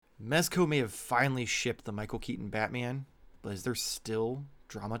Mezco may have finally shipped the Michael Keaton Batman, but is there still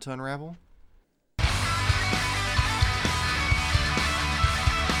drama to unravel?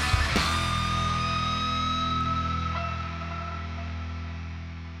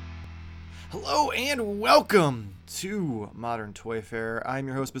 Hello and welcome to Modern Toy Fair. I'm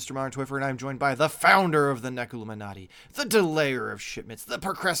your host, Mr. Modern Toy Fair, and I'm joined by the founder of the Neculuminati, the delayer of shipments, the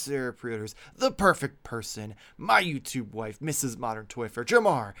procrastinator of pre-orders, the perfect person, my YouTube wife, Mrs. Modern Toy Fair,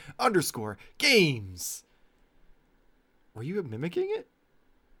 Jamar_Games. Were you mimicking it?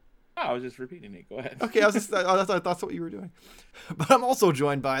 Oh, I was just repeating it. Go ahead. Okay, I thought that's what you were doing. But I'm also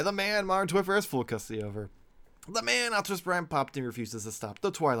joined by the man Modern Toy Fair has full custody over. The man Optimus Prime popped and refuses to stop.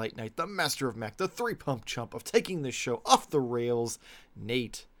 The Twilight Knight, the Master of Mech, the three-pump chump of taking this show off the rails,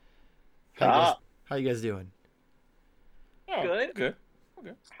 Nate. How you guys doing? Oh, good.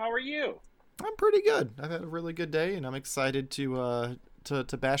 Okay. How are you? I'm pretty good. I've had a really good day, and I'm excited to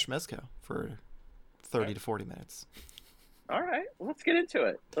bash Mezco for 30 to 40 minutes. All right, let's get into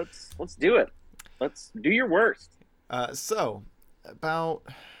it. Let's do it. Let's do your worst. So, about,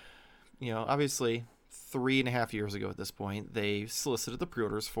 obviously 3.5 years ago at this point, they solicited the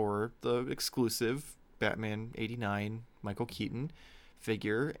pre-orders for the exclusive Batman 89 Michael Keaton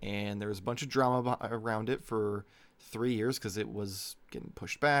figure, and there was a bunch of drama around it for 3 years because it was getting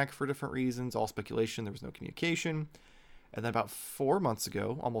pushed back for different reasons, all speculation, there was no communication. And then about 4 months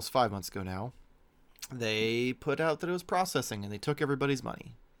ago, almost 5 months ago now, they put out that it was processing and they took everybody's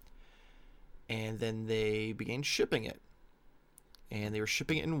money. And then they began shipping it. And they were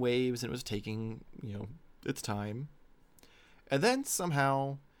shipping it in waves, and it was taking, its time. And then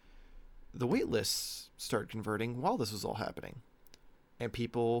somehow the wait lists started converting while this was all happening. And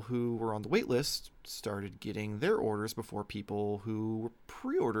people who were on the wait list started getting their orders before people who were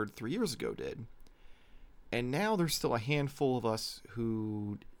pre-ordered 3 years ago did. And now there's still a handful of us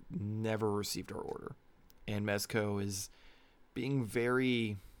who never received our order. And Mezco is being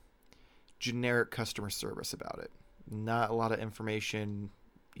very generic customer service about it. Not a lot of information,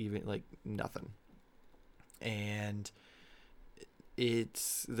 even like nothing. And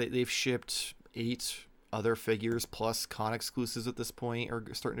they've shipped 8 other figures plus con exclusives at this point are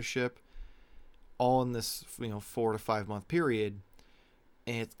starting to ship, all in this 4 to 5 month period,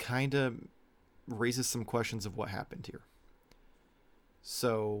 and it kind of raises some questions of what happened here.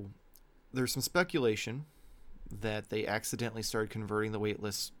 So there's some speculation that they accidentally started converting the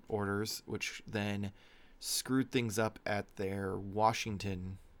waitlist orders, which then screwed things up at their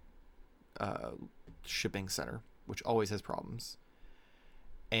Washington shipping center, which always has problems.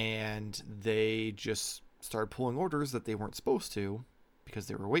 And they just started pulling orders that they weren't supposed to because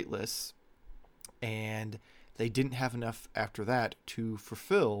they were waitlists, and they didn't have enough after that to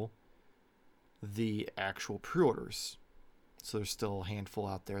fulfill the actual pre-orders. So there's still a handful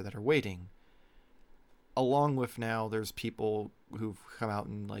out there that are waiting. Along with, now there's people who've come out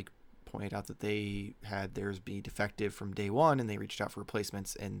and pointed out that they had theirs be defective from day one, and they reached out for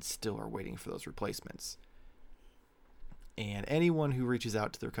replacements and still are waiting for those replacements. And anyone who reaches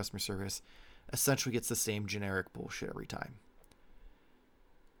out to their customer service essentially gets the same generic bullshit every time.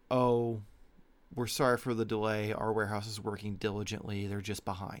 Oh, we're sorry for the delay. Our warehouse is working diligently. They're just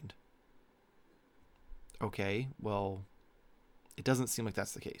behind. Okay, well, it doesn't seem like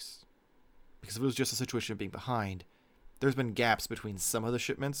that's the case. Because if it was just a situation of being behind, there's been gaps between some of the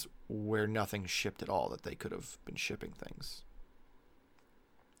shipments where nothing shipped at all that they could have been shipping things.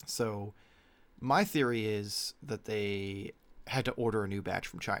 So my theory is that they had to order a new batch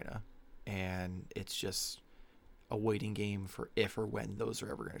from China, and it's just a waiting game for if or when those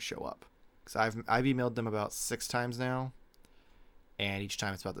are ever going to show up. Because I've emailed them about 6 times now, and each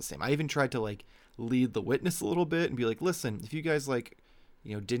time it's about the same. I even tried to lead the witness a little bit and be like, listen, if you guys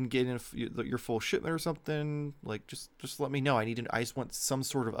didn't get in your full shipment or something, just let me know. I just want some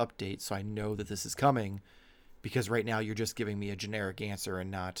sort of update so I know that this is coming, because right now you're just giving me a generic answer and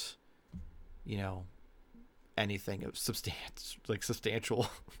not, anything of substantial.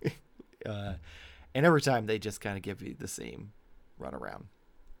 And every time they just kind of give you the same runaround.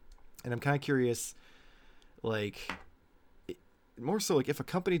 And I'm kind of curious, more so if a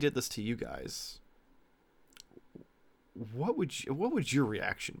company did this to you guys, what would your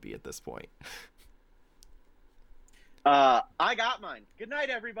reaction be at this point? I got mine. Good night,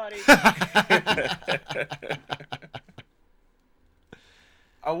 everybody. I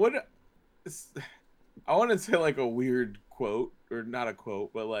want to say a weird quote, or not a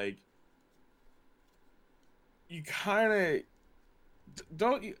quote, but you kind of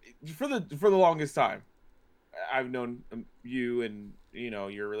don't, for the longest time I've known you and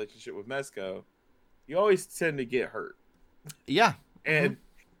your relationship with Mezco, you always tend to get hurt. Yeah. And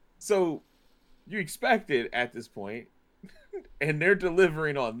So you expect it at this point, and they're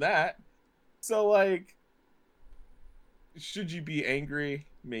delivering on that. So like, should you be angry?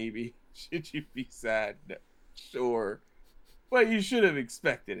 Maybe. Should you be sad? No. Sure. But you should have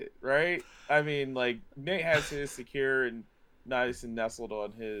expected it, right? I mean, like Nate has his secure and nice and nestled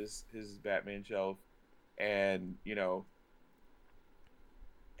on his Batman shelf, and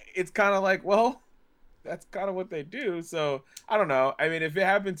it's kind of like, well, that's kind of what they do. So I don't know. I mean, if it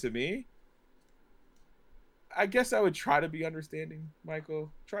happened to me, I guess I would try to be understanding,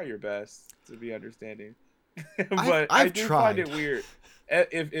 Michael. Try your best to be understanding. But I I've do find tried. it weird.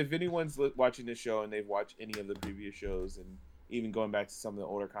 If anyone's watching this show and they've watched any of the previous shows and even going back to some of the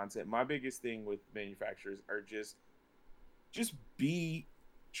older content, my biggest thing with manufacturers are just be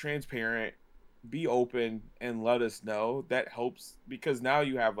transparent, be open, and let us know. That helps because now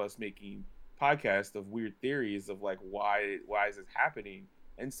you have us making podcasts of weird theories of like why is this happening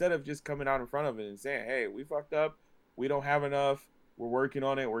instead of just coming out in front of it and saying, hey, we fucked up, we don't have enough, we're working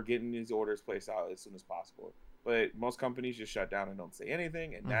on it, we're getting these orders placed out as soon as possible. But most companies just shut down and don't say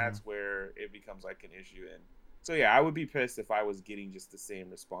anything, and Mm-hmm. that's where it becomes like an issue. And so yeah, I would be pissed if I was getting just the same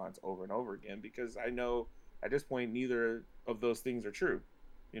response over and over again because I know at this point neither of those things are true.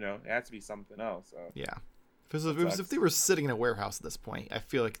 It has to be something else. So Yeah. Because that if sucks. they were sitting in a warehouse at this point, I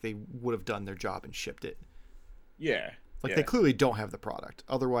feel like they would have done their job and shipped it. Yeah, Like they yeah, clearly don't have the product.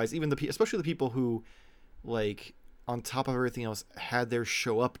 Otherwise, even especially the people who, like, on top of everything else, had their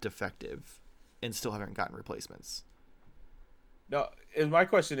show up defective, and still haven't gotten replacements. no. And my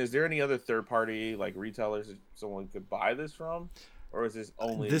question is: there any other third party like retailers that someone could buy this from, or is this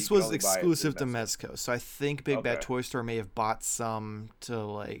only you This can was only buy it through exclusive to Mezco? Mezco, so I think Big Bad Okay, Toy Store may have bought some to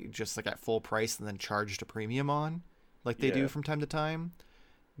like just like at full price and then charged a premium on, like they do yeah, from time to time.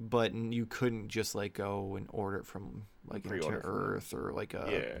 But you couldn't just like go and order it from like Internet pre-order from them. Earth or like a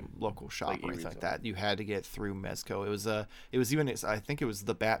Yeah, local shop like or anything like e-retail. that. You had to get it through Mezco. It was even I think it was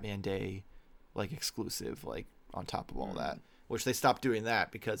the Batman Day like exclusive like on top of all that, which they stopped doing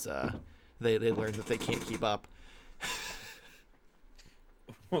that because they learned that they can't keep up.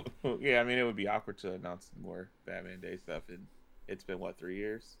 Yeah, I mean it would be awkward to announce more Batman Day stuff, and it's been what 3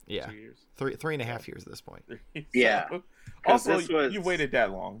 years, Yeah, 2 years. three and a So, half years at this point. Yeah, so because also this was. you waited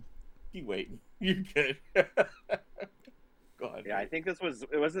that long. Keep waiting. You good? Go ahead. Yeah, I Nate. think this was.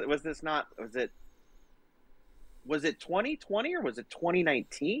 It wasn't. Was this not? Was it? Was it 2020 or was it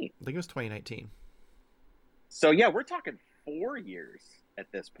 2019? I think it was 2019. So yeah, we're talking 4 years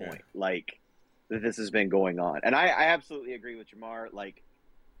at this Yeah. point. Like that this has been going on, and I absolutely agree with Jamar. Like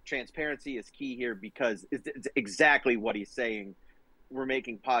transparency is key here because it's exactly what he's saying. We're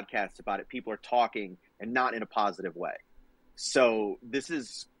making podcasts about it. People are talking and not in a positive way. So this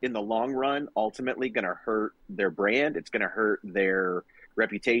is in the long run ultimately going to hurt their brand. It's going to hurt their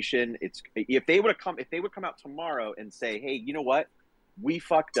reputation. It's if they would come out tomorrow and say, "Hey, you know what? We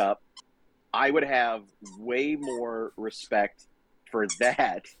fucked up." I would have way more respect for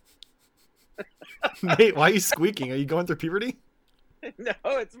that. Nate, why are you squeaking? Are you going through puberty? No,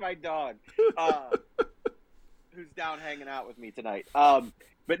 it's my dog. Who's down hanging out with me tonight.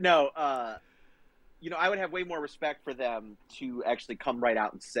 But no, I would have way more respect for them to actually come right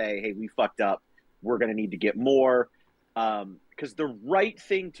out and say, hey, we fucked up. We're going to need to get more. Because the right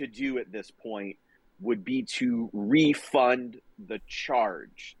thing to do at this point would be to refund the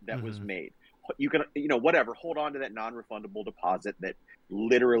charge that was made. You can, whatever, hold on to that non-refundable deposit that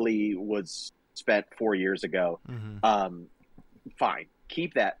literally was spent 4 years ago. Fine,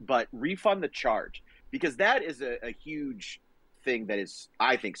 keep that, but refund the charge because that is a huge thing that is,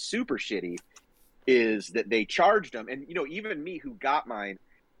 I think, super shitty is that they charged them. And, even me who got mine,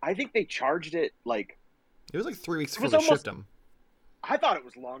 I think they charged it like, It was like 3 weeks it before was they almost, shipped them. I thought it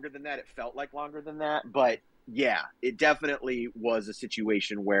was longer than that. It felt like longer than that, but yeah, it definitely was a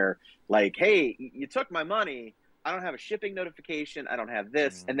situation where like, hey, you took my money. I don't have a shipping notification. I don't have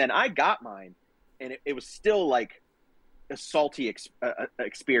this. And then I got mine and it was still like a salty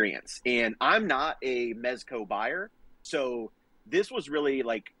experience. And I'm not a Mezco buyer. So this was really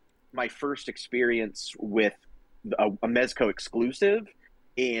like my first experience with a Mezco exclusive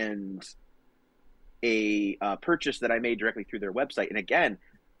and a purchase that I made directly through their website. And again,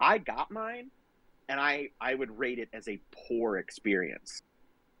 I got mine and I would rate it as a poor experience.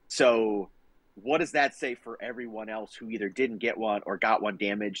 So what does that say for everyone else who either didn't get one or got one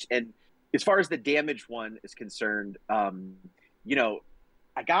damaged? And as far as the damaged one is concerned, I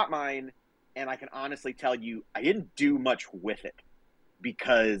got mine and I can honestly tell you I didn't do much with it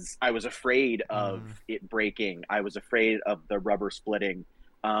because I was afraid of it breaking. I was afraid of the rubber splitting.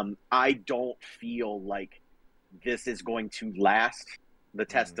 I don't feel like this is going to last the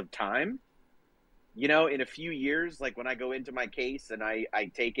test of time. You know, in a few years, like when I go into my case and I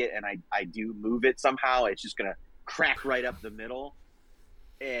take it and I do move it somehow, it's just gonna crack right up the middle.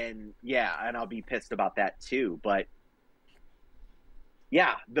 And yeah, and I'll be pissed about that too. But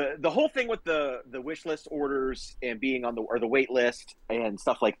yeah, the whole thing with the wish list orders and being on the wait list and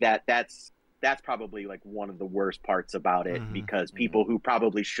stuff like that, that's probably like one of the worst parts about it, because people who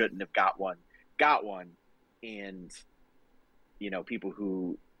probably shouldn't have got one, and you know, people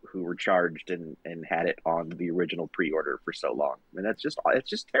who were charged and had it on the original pre-order for so long. I mean, it's just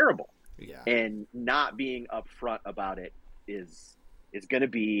terrible. Yeah. And not being upfront about it is going to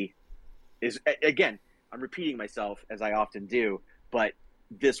be, again, I'm repeating myself as I often do, but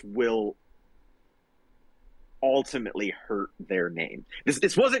this will ultimately hurt their name.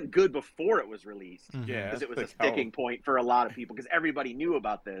 This wasn't good before it was released. Yeah, because it was a sticking point for a lot of people because everybody knew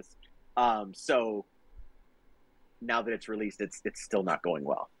about this. So now that it's released, it's still not going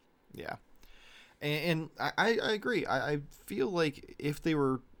well. Yeah. And I agree. I feel like if they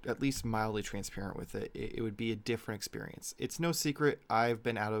were at least mildly transparent with it, it would be a different experience. It's no secret I've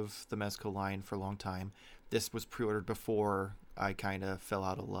been out of the Mezco line for a long time. This was pre-ordered before I kind of fell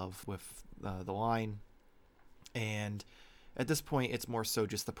out of love with the line. And at this point, it's more so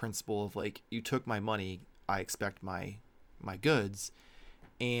just the principle of, like, you took my money, I expect my goods.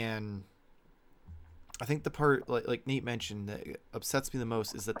 And I think the part, like Nate mentioned, that upsets me the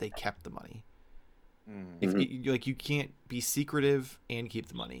most is that they kept the money. If you can't be secretive and keep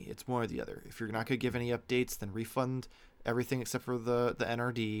the money. It's one or the other. If you're not going to give any updates, then refund everything except for the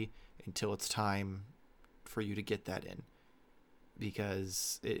NRD until it's time for you to get that in,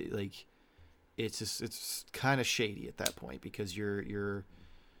 because it's kind of shady at that point, because you've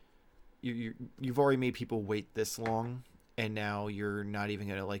already made people wait this long, and now you're not even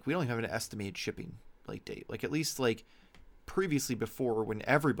gonna, like, we don't even have an estimated shipping date. Like, at least, like, previously, before, when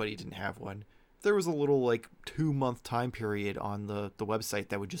everybody didn't have one, there was a little, like, 2-month time period on the website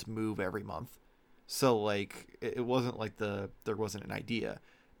that would just move every month. So, like, it wasn't like there wasn't an idea.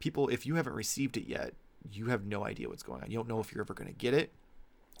 People, if you haven't received it yet, you have no idea what's going on. You don't know if you're ever going to get it,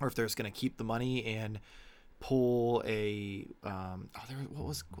 or if there's going to keep the money and pull a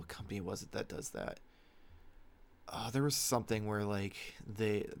what company was it that does that? There was something where, like,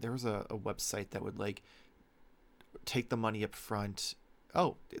 there was a website that would, like, take the money up front.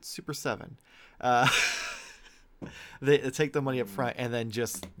 Oh, it's Super 7. They take the money up front and then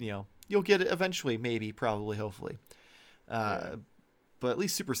just, you'll get it eventually, maybe, probably, hopefully. But at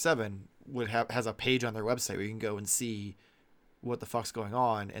least Super 7 has a page on their website where you can go and see what the fuck's going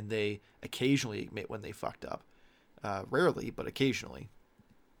on, and they occasionally admit when they fucked up. Rarely, but occasionally.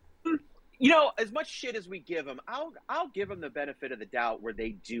 You know, as much shit as we give them, I'll give them the benefit of the doubt where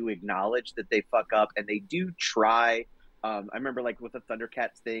they do acknowledge that they fuck up and they do try. I remember, like, with the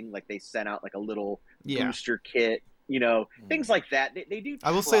Thundercats thing, like, they sent out, like, a little booster kit, things like that. They do try.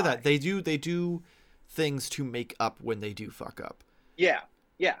 I will say that they do things to make up when they do fuck up. Yeah.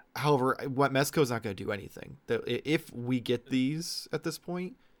 However, what Mezco's not going to do anything. If we get these at this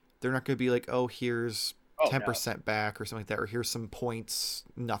point, they're not going to be like, oh, here's 10% back or something like that, or here's some points.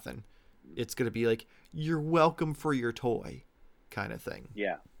 Nothing. It's going to be like, you're welcome for your toy kind of thing.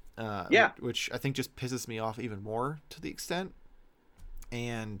 Yeah. Which I think just pisses me off even more to the extent.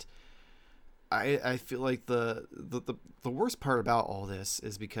 And I feel like the worst part about all this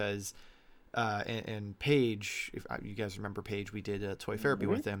is because and Paige, if you guys remember Paige, we did a toy therapy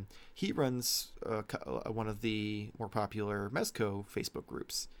with him. He runs one of the more popular Mezco Facebook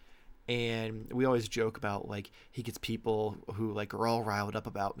groups. And we always joke about, like, he gets people who, like, are all riled up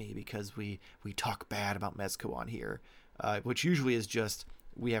about me because we talk bad about Mezco on here, which usually is just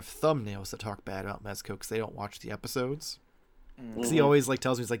we have thumbnails that talk bad about Mezco because they don't watch the episodes. Because he always, like,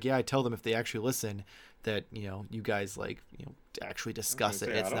 tells me, he's like, yeah, I tell them if they actually listen that, you guys, like, actually discuss it.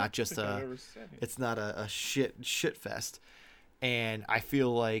 It's not just it's not a shit fest. And I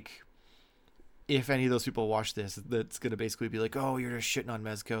feel like if any of those people watch this, that's going to basically be like, oh, you're just shitting on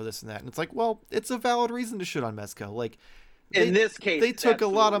Mezco, this and that. And it's like, well, it's a valid reason to shit on Mezco. Like, in this case, they took a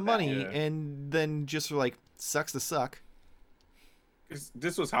lot of money and then just were like, sucks to suck.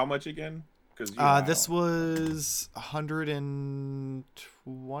 This was how much again? Because this was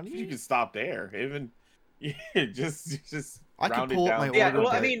 120. You can stop there. Even just I could pull up my order. Yeah, well,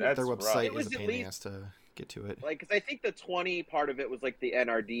 I mean, their website is a pain in the ass least to get to it. Like, because I think the 20 part of it was like the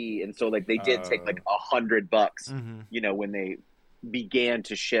NRD, and so, like, they did take like $100, when they began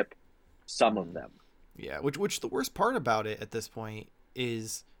to ship some of them. Yeah, which the worst part about it at this point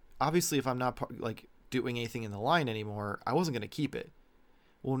is, obviously, if I'm not like doing anything in the line anymore, I wasn't going to keep it.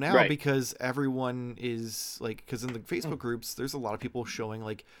 Well, now Right. because everyone is like, because in the Facebook groups, there's a lot of people showing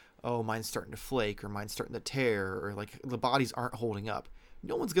like, oh, mine's starting to flake or mine's starting to tear or like the bodies aren't holding up.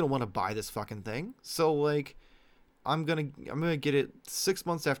 No one's gonna want to buy this fucking thing. So like, I'm gonna get it 6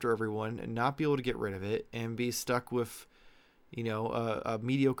 months after everyone and not be able to get rid of it and be stuck with, a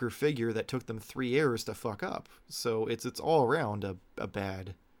mediocre figure that took them 3 years to fuck up. So it's all around a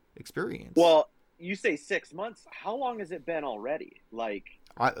bad experience. Well, you say 6 months. How long has it been already? Like,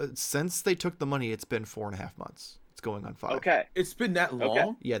 Since they took the money, it's been 4.5 months. It's going on 5. okay. It's been that long.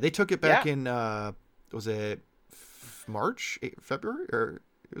 Okay. Yeah, they took it back in was it March, February, or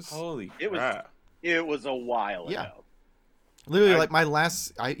it was Holy It was- crap! It was a while Yeah. ago. literally I- like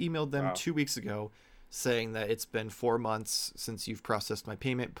I emailed them Wow. 2 weeks ago saying that it's been 4 months since you've processed my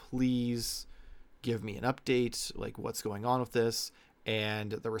payment. Please give me an update, like what's going on with this.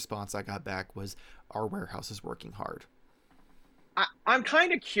 And the response I got back was, our warehouse is working hard. I'm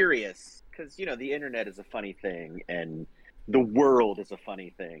kind of curious because the internet is a funny thing, and the world is a funny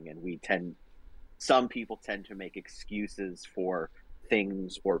thing, and some people tend to make excuses for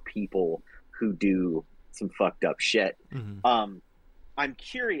things or people who do some fucked up shit. Mm-hmm. I'm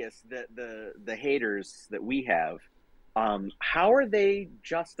curious that the haters that we have, how are they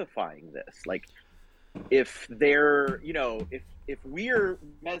justifying this? Like, if they're, if we're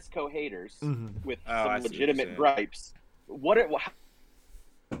Mezco haters Mm-hmm. with Oh, I see what some you're legitimate saying. gripes,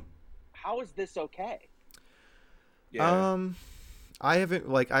 how is this okay? Yeah. I haven't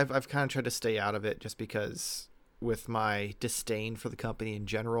I've kind of tried to stay out of it just because with my disdain for the company in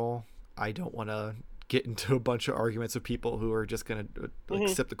general, I don't want to get into a bunch of arguments with people who are just going to Mhm.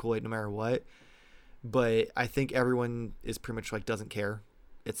 accept the Kool-Aid no matter what. But I think everyone is pretty much like doesn't care.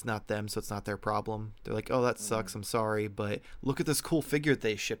 It's not them, so it's not their problem. They're like, "Oh, that sucks. I'm sorry, but look at this cool figure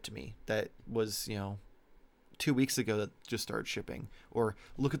they shipped me that was, 2 weeks ago that just started shipping." Or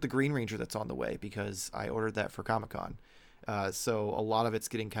look at the Green Ranger that's on the way because I ordered that for Comic-Con. So a lot of it's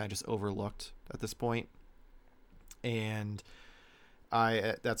getting kind of just overlooked at this point. And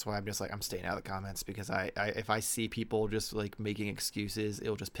that's why I'm just like, I'm staying out of the comments because I if I see people just like making excuses,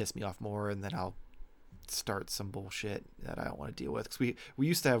 it'll just piss me off more, and then I'll start some bullshit that I don't want to deal with. Because we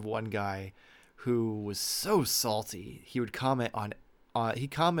used to have one guy who was so salty. He would comment on he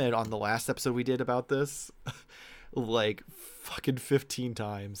commented on the last episode we did about this like fucking 15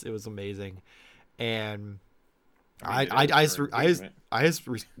 times. It was amazing. And I just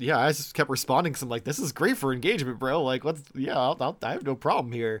kept responding because I'm like, this is great for engagement, bro. Like, I have no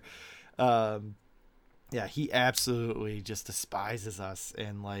problem here. Yeah, he absolutely just despises us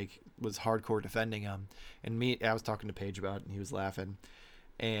and like was hardcore defending him. And I was talking to Paige about it, and he was laughing.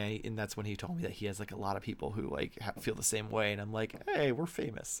 And that's when he told me that he has like a lot of people who like feel the same way. And I'm like, hey, we're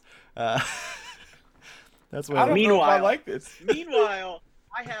famous. That's what I don't know if I like this. Meanwhile,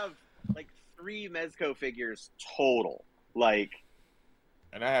 I have like 3 Mezco figures total. Like,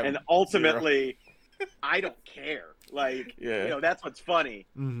 And I have and ultimately, I don't care. Like, Yeah. that's what's funny.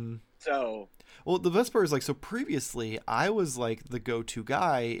 Mm-hmm. So, Well, the best part is like, so previously I was like the go-to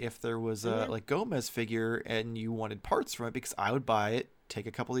guy if there was a Mhm. like Gomez figure and you wanted parts from it, because I would buy it, take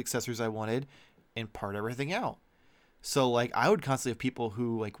a couple of the accessories I wanted, and part everything out. So like I would constantly have people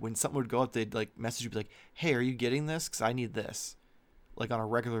who like when something would go up, they'd like message you, be like, "Hey, are you getting this? Because I need this," like on a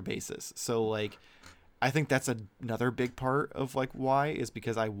regular basis. So like I think that's another big part of like why is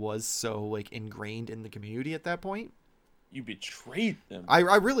because I was so like ingrained in the community at that point. You betrayed them. I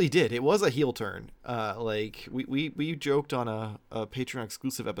really did. It was a heel turn. Like we joked on a Patreon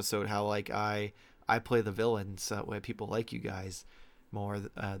exclusive episode how like I play the villain, so way people like you guys more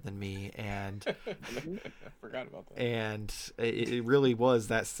than me, and I forgot about that. and it really was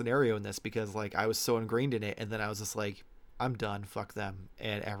that scenario in this because like I was so ingrained in it, and then I was just like, I'm done, fuck them,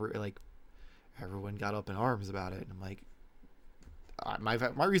 and everyone got up in arms about it, and I'm like,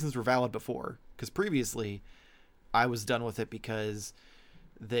 my reasons were valid before, because previously I was done with it because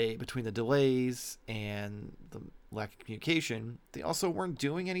between the delays and the lack of communication, they also weren't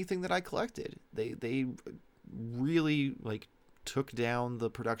doing anything that I collected. They really like took down the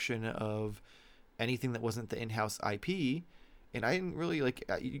production of anything that wasn't the in-house IP, and I didn't really like.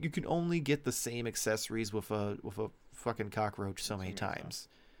 You can only get the same accessories with a fucking cockroach so many times,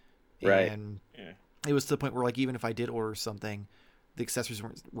 Right. And Yeah. it was to the point where like even if I did order something, the accessories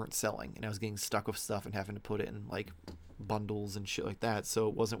weren't selling, and I was getting stuck with stuff and having to put it in like bundles and shit like that, so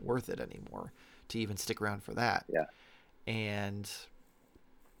it wasn't worth it anymore to even stick around for that. Yeah. And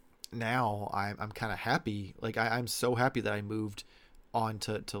now I'm kind of happy. Like I'm so happy that I moved on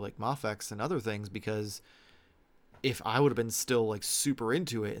to like Mafex and other things, because if I would have been still like super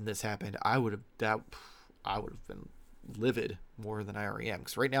into it and this happened, I would have been livid more than I already am.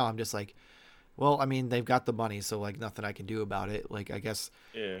 Because right now I'm just like, well, I mean, they've got the money, so like nothing I can do about it. Like I guess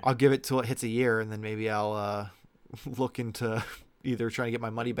I'll give it till it hits a year, and then maybe I'll look into either trying to get my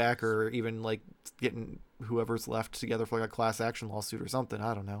money back or even like getting whoever's left together for like a class action lawsuit or something.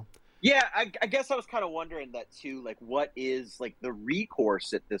 I don't know. Yeah, I guess I was kind of wondering that too. Like, what is like the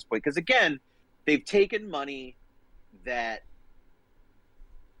recourse at this point? Because again, they've taken money that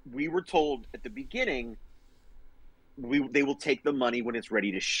we were told at the beginning they will take the money when it's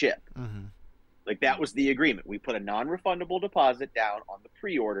ready to ship. Mm-hmm. Like that was the agreement. We put a non-refundable deposit down on the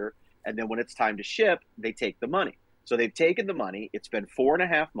pre-order, and then when it's time to ship, they take the money. So they've taken the money. It's been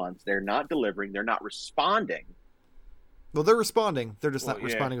 4.5 months. They're not delivering. They're not responding. Well, they're responding. They're just not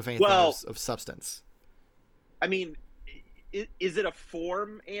responding with anything of substance. I mean, is it a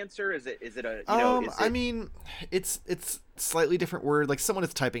form answer? Is it a I mean, it's slightly different word. Like someone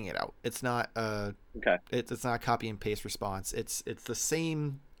is typing it out. It's not okay. It's not a copy and paste response. It's the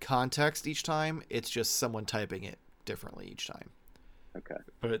same context each time. It's just someone typing it differently each time. Okay.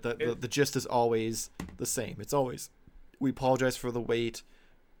 But the gist is always the same. It's always, we apologize for the wait.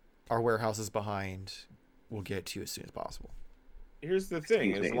 Our warehouse is behind. We'll get to you as soon as possible. Here's the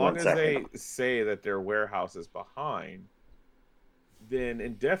thing. As long as they say that their warehouse is behind, then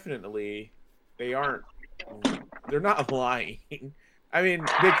indefinitely they're not lying. I mean,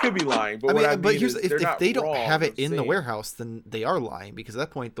 they could be lying, but here's if they don't have it in the warehouse, then they are lying, because at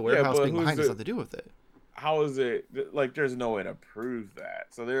that point the warehouse being behind has nothing to do with it. How is it like there's no way to prove that?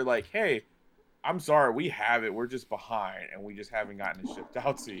 So they're like, hey, I'm sorry, we have it, we're just behind and we just haven't gotten it shipped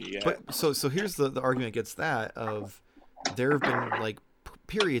out to you yet. But so here's the argument against that of there have been like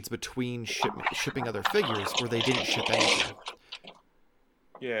periods between shipping other figures where they didn't ship anything.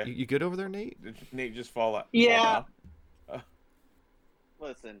 Yeah. You good over there, Nate? Did Nate just fall out? Yeah.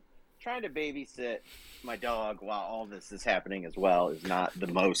 Listen, trying to babysit my dog while all this is happening as well is not the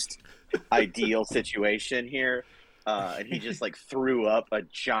most ideal situation here. And he just like threw up a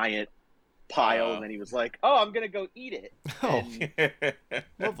giant pile, and then he was like, "Oh, I'm gonna go eat it."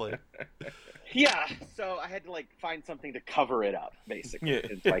 Lovely. Yeah, so I had to like find something to cover it up, basically,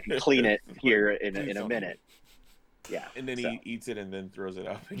 so I can clean it here in a minute. Yeah, and then he eats it and then throws it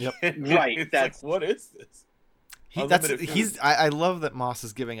out. Yep. Right. That's like, what is this? I love that Moss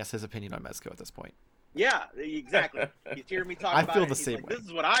is giving us his opinion on Mezco at this point. Yeah, exactly. He's hearing me talk about it. I feel the same way. This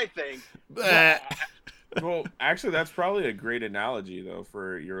is what I think. Well, actually, that's probably a great analogy though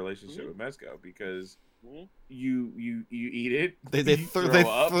for your relationship with Mezco, because you eat it. They make me throw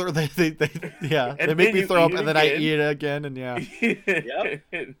up, and then I eat it again, and yeah. Yep.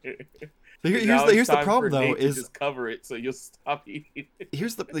 Here's the problem though, is just cover it so you'll stop eating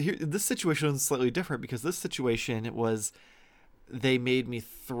it. This situation is slightly different, because this situation was they made me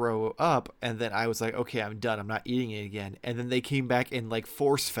throw up, and then I was like, okay, I'm done, I'm not eating it again, and then they came back and like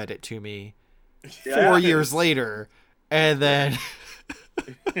force fed it to me 4 years later, and then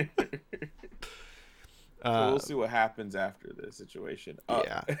so we'll see what happens after this situation.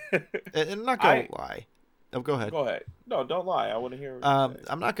 Yeah. And I'm not gonna lie. Oh, go ahead. Go ahead. No, don't lie. I want to hear.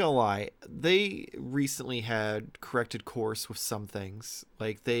 I'm not gonna lie. They recently had corrected course with some things.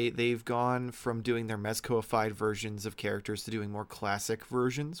 Like they've gone from doing their Mezcoified versions of characters to doing more classic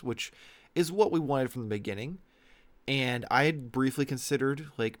versions, which is what we wanted from the beginning. And I had briefly considered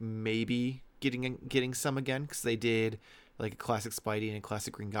like maybe getting some again, because they did like a classic Spidey and a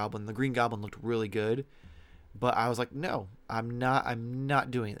classic Green Goblin. The Green Goblin looked really good. But I was like, no, I'm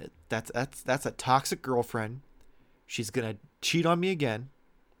not doing it. That's a toxic girlfriend. She's gonna cheat on me again.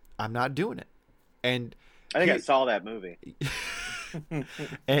 I'm not doing it. And I think I saw that movie.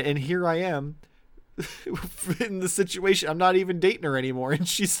 and here I am in the situation. I'm not even dating her anymore, and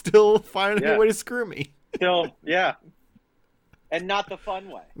she's still finding a way to screw me. Still, yeah. And not the fun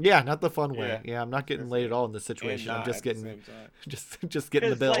way. Yeah, not the fun way. Yeah, I'm not getting laid at all in this situation. I'm just getting just getting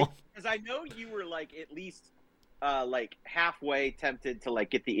the bill. Because I know you were like at least like halfway tempted to like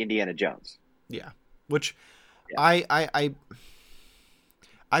get the Indiana Jones. Yeah, which I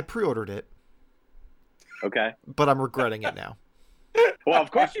pre-ordered it. Okay, but I'm regretting it now. Well,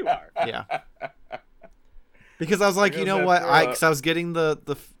 of course you are. Yeah. Because I was like, you know what? Because I was getting the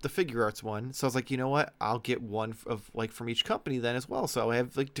figure arts one, so I was like, you know what? I'll get one of like from each company then as well. So I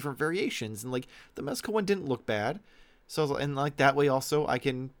have like different variations, and like the Mezco one didn't look bad. So I was, and like that way also I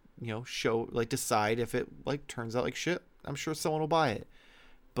can show like decide if it like turns out like shit. I'm sure someone will buy it.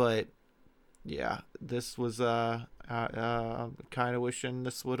 But yeah, this was kind of wishing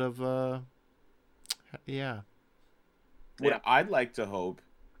this would have yeah. What I'd like to hope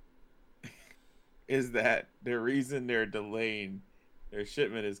is that the reason they're delaying their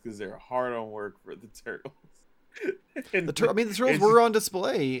shipment is because they're hard on work for the turtles. And The turtles it's were on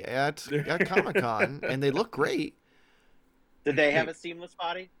display at just- Comic-Con, and they look great. Did they have a seamless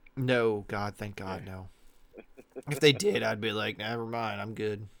body? No, God, thank God, no. If they did, I'd be like, never mind, I'm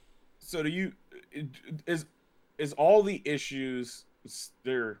good. So do you is all the issues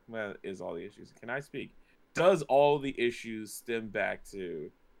there? Well, is all the issues? Can I speak? Does all the issues stem back to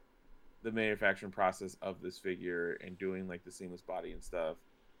the manufacturing process of this figure and doing like the seamless body and stuff,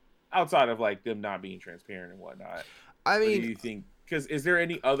 outside of like them not being transparent and whatnot? I Or do mean, you think? Because is there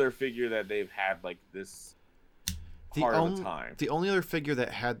any other figure that they've had like this hard of a time? the only other figure that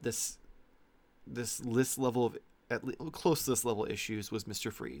had this list level of close to this level issues was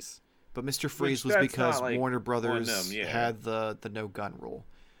Mr. Freeze. But Mr. Freeze was that's because not, like, Warner Brothers them, yeah. had the no gun rule.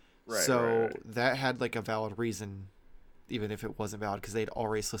 Right, So right. that had like a valid reason, even if it wasn't valid, because they'd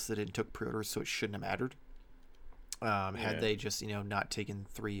already solicited and took pre-orders, so it shouldn't have mattered. Had they just, not taken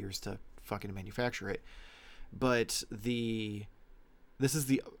 3 years to fucking manufacture it. But this is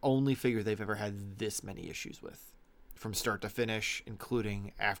the only figure they've ever had this many issues with, from start to finish,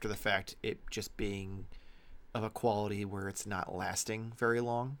 including after the fact, it just being of a quality where it's not lasting very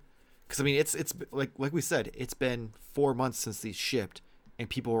long. Because I mean, it's like we said, it's been 4 months since these shipped, and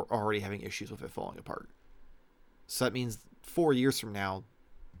people are already having issues with it falling apart. So that means 4 years from now,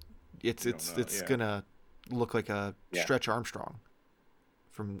 it's gonna look like a Stretch Armstrong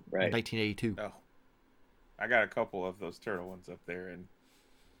from 1982. Oh, I got a couple of those turtle ones up there, and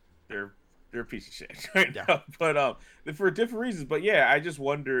they're a piece of shit right now. But for different reasons. But yeah, I just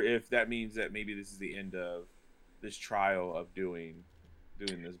wonder if that means that maybe this is the end of this trial of doing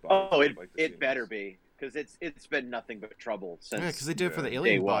this body. Oh, it better be, because it's been nothing but trouble since. Yeah, because they did it for the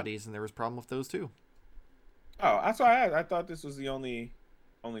alien bodies, and there was a problem with those too. Oh, that's why I thought this was the only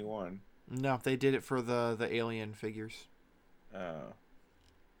one. No, they did it for the alien figures. Oh.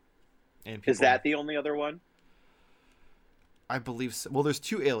 And Is that the only other one? I believe so. Well, there's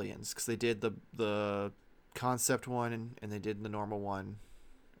 2 aliens, because they did the concept one and they did the normal one,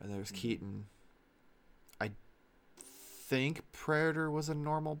 and there's Keaton. I think Predator was a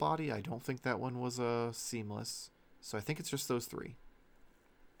normal body. I don't think that one was a seamless. So I think it's just those 3.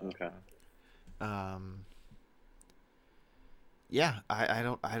 Okay. Yeah, I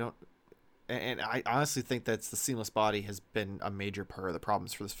don't, and I honestly think that's the seamless body has been a major part of the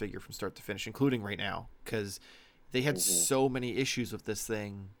problems for this figure from start to finish, including right now, because they had so many issues with this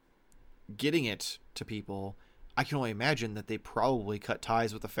thing getting it to people. I can only imagine that they probably cut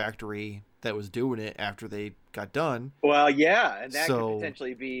ties with the factory that was doing it after they got done. Well, yeah, and that could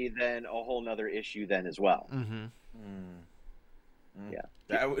potentially be then a whole nother issue then as well. Mm-hmm. Yeah,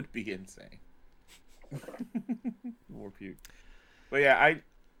 that would be insane. More puke. But yeah,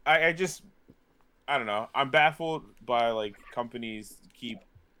 I just, I don't know. I'm baffled by like companies keep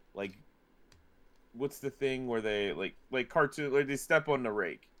like, what's the thing where they like cartoon, like they step on the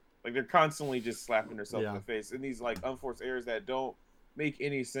rake, like they're constantly just slapping themselves in the face, and these like unforced errors that don't make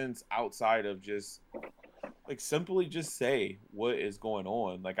any sense outside of just like simply just say what is going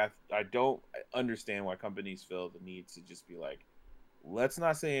on. Like I don't understand why companies feel the need to just be like, let's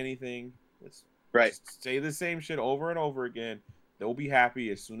not say anything. Let's just say the same shit over and over again. They'll be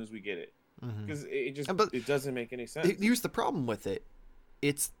happy as soon as we get it, because it doesn't make any sense. Here's the problem with it.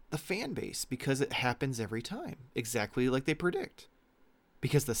 It's the fan base, because it happens every time, exactly like they predict.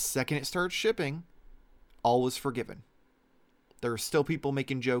 Because the second it starts shipping, all was forgiven. There were still people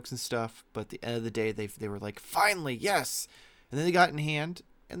making jokes and stuff, but at the end of the day, they were like, finally, yes! And then they got in hand,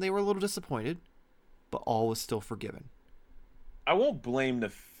 and they were a little disappointed, but all was still forgiven. I won't blame the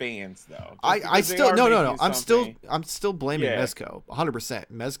fans though. I still no. I'm still blaming Mezco 100%.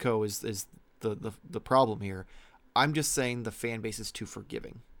 Mezco is the problem here. I'm just saying the fan base is too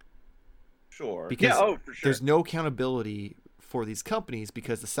forgiving. Sure. Because for sure. There's no accountability for these companies,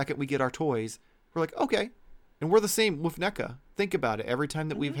 because the second we get our toys, we're like, okay. And we're the same with NECA. Think about it. Every time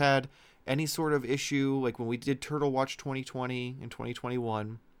that we've had any sort of issue, like when we did Turtle Watch 2020 and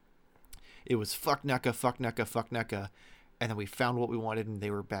 2021, it was fuck NECA, fuck NECA, fuck NECA. And then we found what we wanted, and they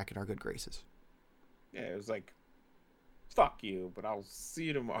were back in our good graces. Yeah, it was like, fuck you, but I'll see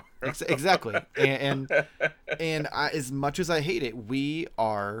you tomorrow. Exactly. And as much as I hate it, we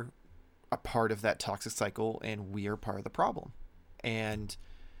are a part of that toxic cycle, and we are part of the problem. And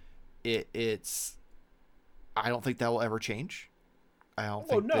it's I don't think that will ever change. I don't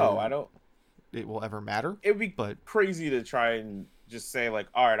think it will ever matter. It would be crazy to try and just say like,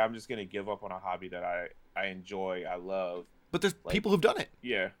 all right, I'm just gonna give up on a hobby that I enjoy, I love. But there's people who've done it.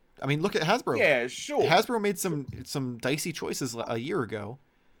 Yeah. I mean, look at Hasbro. Yeah, sure. Hasbro made some dicey choices a year ago,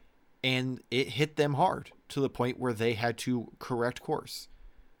 and it hit them hard to the point where they had to correct course.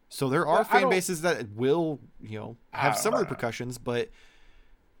 So there are But I fan don't- bases that will, have some I- repercussions, but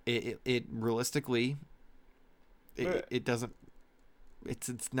it realistically, But- it doesn't.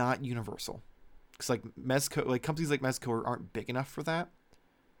 It's not universal. Because like Mezco, like companies like Mezco aren't big enough for that.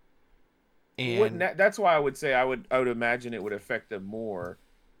 And that's why I would say I would imagine it would affect them more.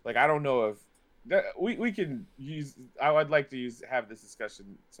 Like I don't know if that we can use. I would like to have this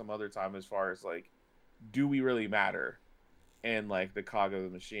discussion some other time as far as like, do we really matter? And like the cog of the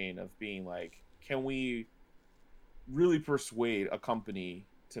machine of being like, can we really persuade a company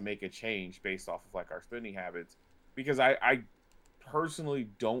to make a change based off of like our spending habits? Because I personally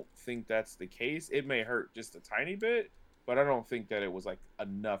don't think that's the case. It may hurt just a tiny bit, but I don't think that it was like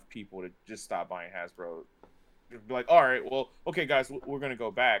enough people to just stop buying Hasbro. Be like, all right, well, okay, guys, we're gonna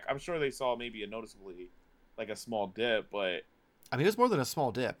go back. I'm sure they saw maybe a noticeably like a small dip, but I mean, it's more than a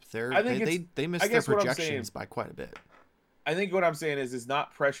small dip. I think They I missed their guess what I'm projections saying- by quite a bit. I think what I'm saying is it's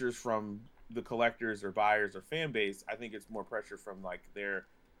not pressures from the collectors or buyers or fan base. I think it's more pressure from like their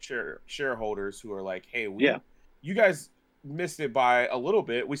shareholders who are like, hey, you guys missed it by a little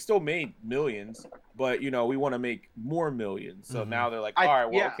bit. We still made millions, but we want to make more millions. So now they're like, all right,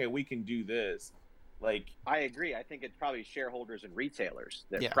 well, okay, we can do this. Like, I agree. I think it's probably shareholders and retailers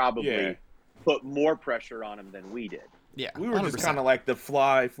that Yeah. probably put more pressure on them than we did. Yeah, we were 100%. just kind of like the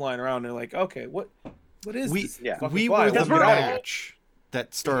fly flying around. And they're like, okay, what is this? Yeah. fucking we fly? were the Let's get out of here. match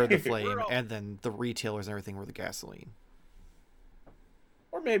that started the flame, We're all- and then the retailers and everything were the gasoline.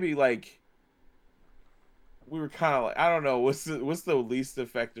 Or maybe like we were kind of like, I don't know, what's the least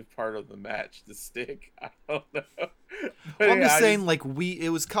effective part of the match? The stick? I don't know. But Well, I'm yeah, just I saying, like it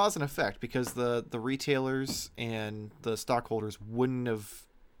was cause and effect because the retailers and the stockholders wouldn't have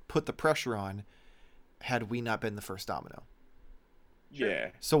put the pressure on had we not been the first domino. yeah.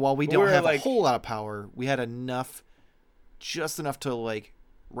 So while we But don't we're, have a like- whole lot of power, we had just enough to like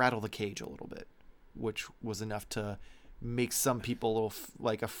rattle the cage a little bit, which was enough to make some people a little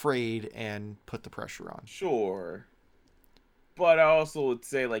like afraid and put the pressure on. Sure. But I also would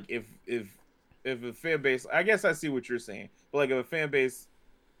say like if a fan base, I guess I see what you're saying, but like if a fan base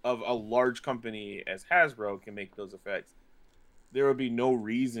of a large company as Hasbro can make those effects, there would be no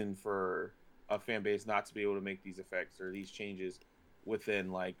reason for a fan base not to be able to make these effects or these changes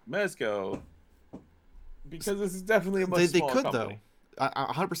within like Mezco, because this is definitely a much They smaller could company. though.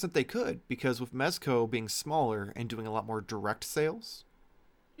 100% they could, because with Mezco being smaller and doing a lot more direct sales,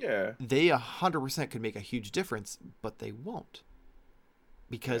 Yeah. they 100% could make a huge difference, but they won't.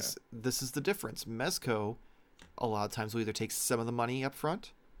 Because this is the difference. Mezco, a lot of times, will either take some of the money up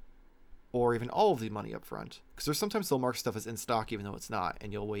front or even all of the money up front. Because there's sometimes they'll mark stuff as in stock even though it's not,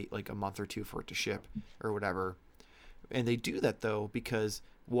 and you'll wait like a month or two for it to ship or whatever. And they do that though because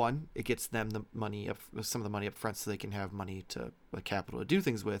one, it gets them the money up, some of the money up front, so they can have money to like capital to do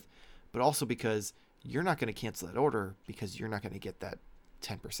things with, but also because you're not going to cancel that order because you're not going to get that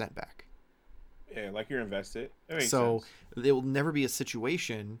 10% back. Yeah, like you're invested. That makes So sense. there will never be a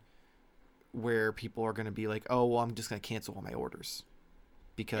situation where people are going to be like, oh, well, I'm just going to cancel all my orders.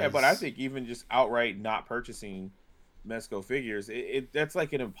 Because Yeah, but I think even just outright not purchasing Mezco figures, that's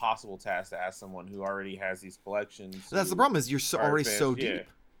like an impossible task to ask someone who already has these collections. that's the who problem is you're are already fans. so Yeah. deep.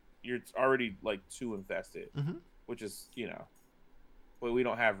 You're already like too invested, which is but we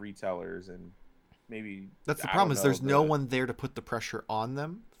don't have retailers and maybe That's the I problem don't is there's know, no one there to put the pressure on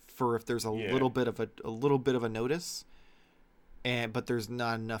them for if there's a little bit of a notice, but there's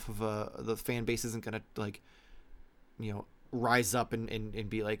not enough of the fan base isn't gonna like rise up and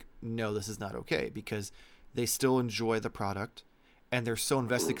be like, no, this is not okay, because they still enjoy the product and they're so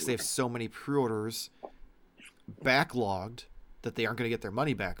invested because they have so many pre-orders backlogged that they aren't going to get their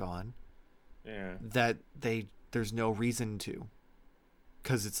money back on. Yeah. That there's no reason to,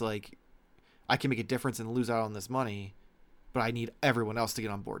 because it's like I can make a difference and lose out on this money, but I need everyone else to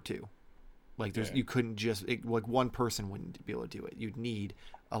get on board too. Like you couldn't just like one person wouldn't be able to do it. You'd need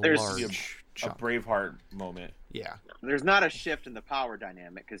a large a chunk. Braveheart moment. Yeah. There's not a shift in the power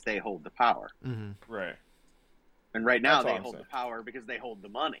dynamic because they hold the power. Mm-hmm. Right. And right now That's all they I'm hold saying. the power because they hold the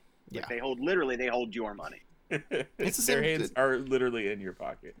money. Yeah. Like they hold your money. It's the Their same- hands are literally in your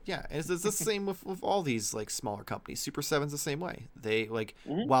pocket. Yeah, and it's the same with all these like smaller companies. Super 7's the same way. They like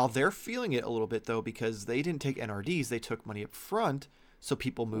Mhm. while they're feeling it a little bit though, because they didn't take NRDs, they took money up front, so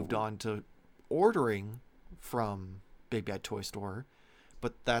people moved on to ordering from Big Bad Toy Store.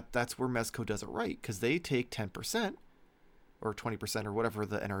 But that's where Mezco does it right, because they take 10% or 20% or whatever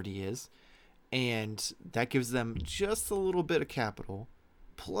the NRD is, and that gives them just a little bit of capital.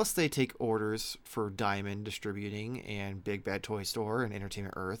 Plus, they take orders for Diamond Distributing and Big Bad Toy Store and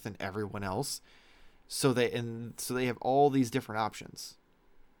Entertainment Earth and everyone else. So they have all these different options.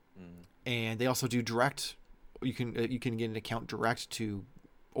 And they also do direct. You can get an account direct to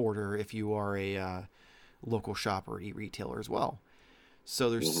order if you are a local shop or e-retailer as well.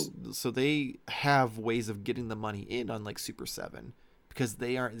 So they have ways of getting the money in on like Super 7 because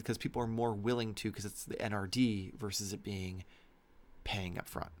people are more willing to, because it's the NRD versus it being paying up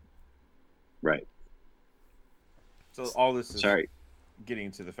front. Right. So all this is Sorry. getting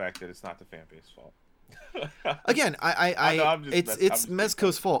to the fact that it's not the fan base fault. Again, it's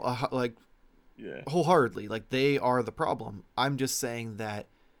Mezco's fault, wholeheartedly. Like, they are the problem. I'm just saying that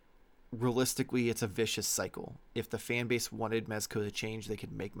realistically, it's a vicious cycle. If the fan base wanted Mezco to change, they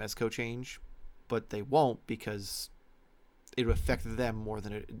could make Mezco change, but they won't because it would affect them more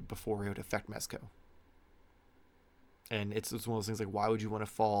than before it would affect Mezco. And it's one of those things like, why would you want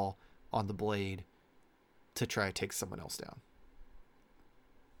to fall on the blade to try to take someone else down?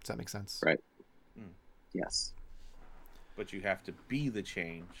 Does that make sense? Right. Yes. But you have to be the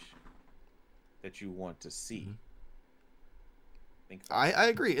change that you want to see. I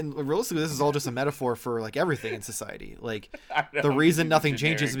agree. And realistically, this is all just a metaphor for like everything in society. Like, the reason nothing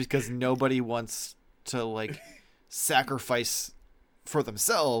changes is because nobody wants to like sacrifice for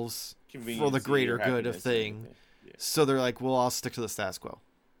themselves for the greater good of thing. Yeah. So they're like, well, I'll stick to the status quo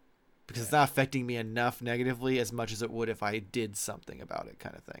because it's not affecting me enough negatively as much as it would if I did something about it,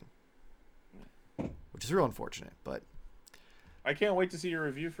 kind of thing. Which is real unfortunate, but I can't wait to see your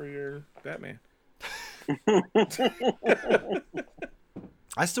review for your Batman.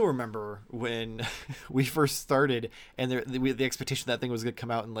 I still remember when we first started and the expectation that thing was going to come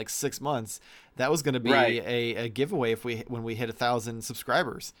out in like 6 months. That was going to be a giveaway when we hit 1,000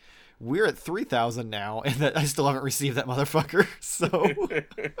 subscribers. We're at 3,000 now, and I still haven't received that motherfucker. So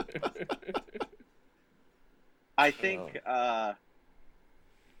I think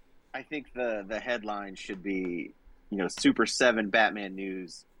the headline should be, Super 7 Batman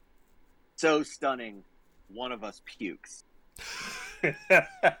news. So stunning, one of us pukes.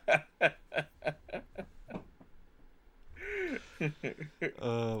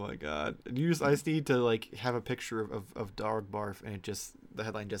 Oh my god! I just need to like have a picture of dog barf, and the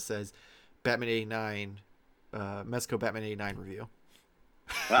headline just says Batman 89, Mezco Batman 89 review.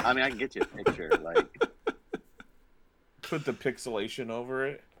 Well, I mean, I can get you a picture. Like, put the pixelation over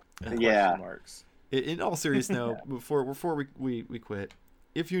it. Yeah. Marks. In all seriousness, no. Before we quit,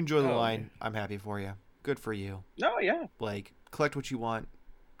 if you enjoy the line, I'm happy for you. Good for you. Oh yeah. Like, collect what you want.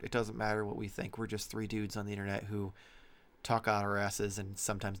 It doesn't matter what we think. We're just 3 dudes on the internet who talk out our asses and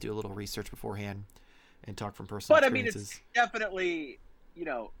sometimes do a little research beforehand and talk from personal experiences. But I mean, it's definitely,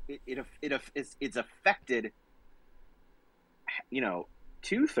 it's affected,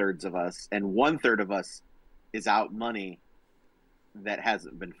 2/3 of us, and 1/3 of us is out money that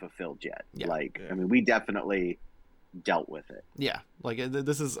hasn't been fulfilled yet. Yeah. I mean, we definitely dealt with it. Yeah, like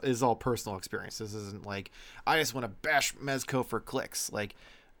this is all personal experience. This isn't like I just want to bash Mezco for clicks. Like,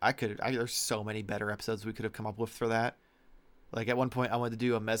 there's so many better episodes we could have come up with for that. Like, at one point I wanted to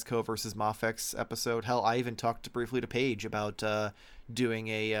do a Mezco versus Mafex episode. Hell, I even talked briefly to Paige about doing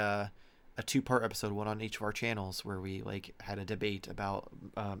a 2-part episode, one on each of our channels, where we like had a debate about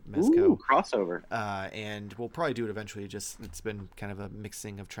Mezco. Ooh, crossover. And we'll probably do it eventually. Just it's been kind of a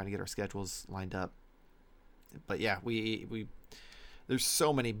mixing of trying to get our schedules lined up. But yeah, we there's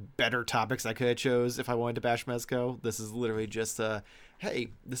so many better topics I could have chose if I wanted to bash Mezco. This is literally just hey,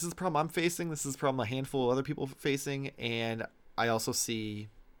 this is the problem I'm facing. This is the problem a handful of other people facing, and I also see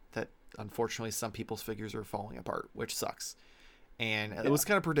that unfortunately some people's figures are falling apart, which sucks. And it was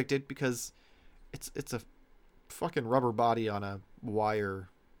kind of predicted because it's a fucking rubber body on a wire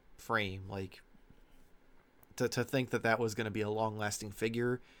frame. Like, to think that was going to be a long-lasting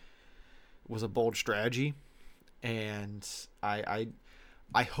figure was a bold strategy. And I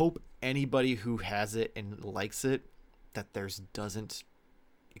hope anybody who has it and likes it that doesn't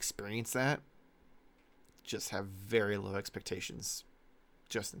experience that. Just have very low expectations,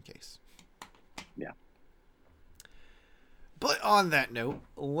 just in case. Yeah. But on that note,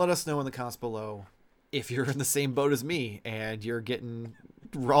 let us know in the comments below if you're in the same boat as me and you're getting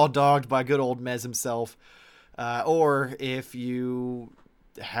raw dogged by good old Mez himself, or if you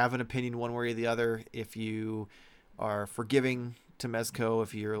have an opinion one way or the other, if you are forgiving to Mezco,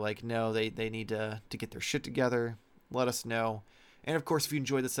 if you're like, no, they need to get their shit together, let us know. And of course, if you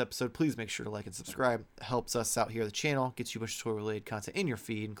enjoyed this episode, please make sure to like and subscribe. It helps us out here at the channel, gets you a bunch of toy-related content in your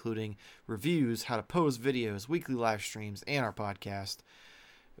feed, including reviews, how to pose videos, weekly live streams, and our podcast.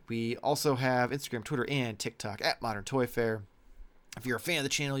 We also have Instagram, Twitter, and TikTok at Modern Toy Fair. If you're a fan of the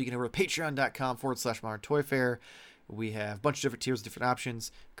channel, you can go to patreon.com/Modern Toy Fair We have a bunch of different tiers, different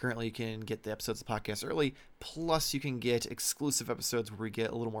options. Currently, you can get the episodes of the podcast early. Plus, you can get exclusive episodes where we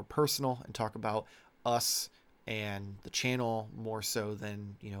get a little more personal and talk about us and the channel more so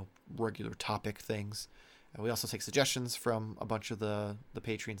than, regular topic things. We also take suggestions from a bunch of the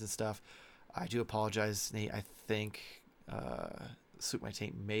patrons and stuff. I do apologize, Nate. I think Soup My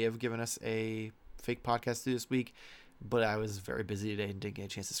Taint may have given us a fake podcast this week, but I was very busy today and didn't get a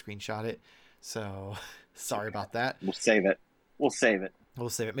chance to screenshot it. So sorry about that. We'll save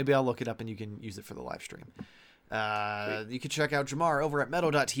it. Maybe I'll look it up and you can use it for the live stream. You can check out Jamar over at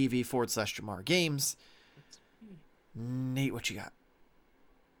meadow.tv/Jamar Games. Nate, what you got?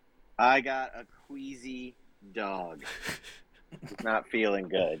 I got a queasy dog. He's not feeling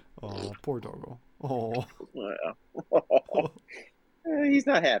good. Oh, poor doggo. Oh. He's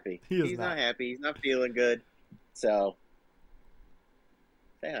not happy. He's not happy. He's not feeling good. So,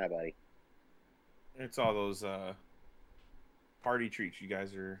 say hi, buddy. It's all those party treats you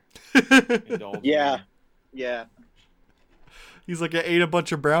guys are indulging Yeah. in. Yeah. He's like, I ate a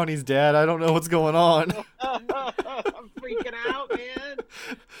bunch of brownies, Dad. I don't know what's going on. I'm freaking out, man.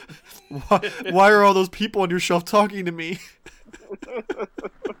 Why are all those people on your shelf talking to me?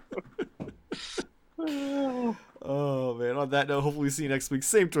 Oh, man. On that note, hopefully see you next week.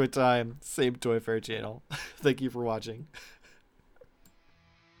 Same toy time, same Toy Fair channel. Thank you for watching.